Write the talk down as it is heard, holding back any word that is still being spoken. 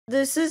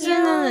this isn't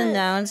an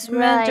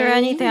announcement or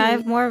anything. I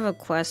have more of a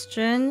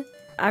question.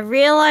 I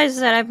realized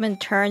that I've been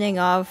turning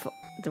off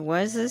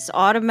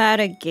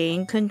automatic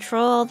gain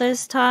control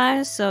this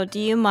time. So do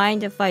you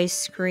mind if I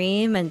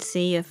scream and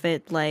see if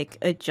it like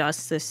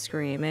adjusts the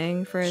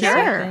screaming for a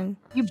second?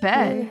 You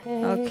bet.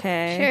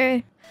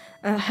 Okay.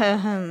 Sure.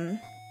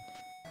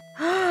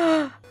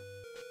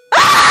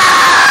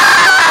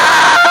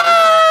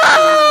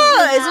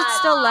 Is it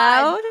still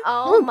loud?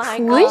 Oh my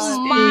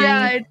god!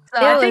 Yeah, it's,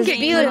 I think it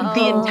used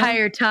the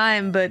entire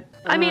time, but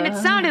I mean, it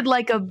sounded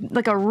like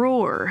a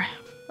roar.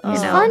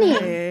 It's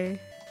funny.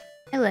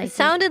 I like it.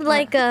 Sounded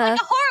like a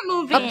horror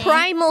movie. A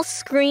primal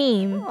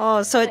scream.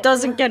 Oh, so it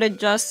doesn't get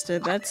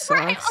adjusted. That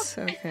sucks.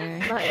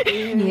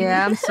 Okay.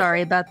 Yeah, I'm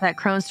sorry about that,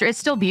 Kronster. It's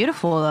still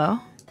beautiful, though.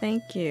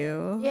 Thank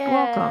you. Yeah. You're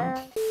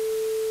welcome.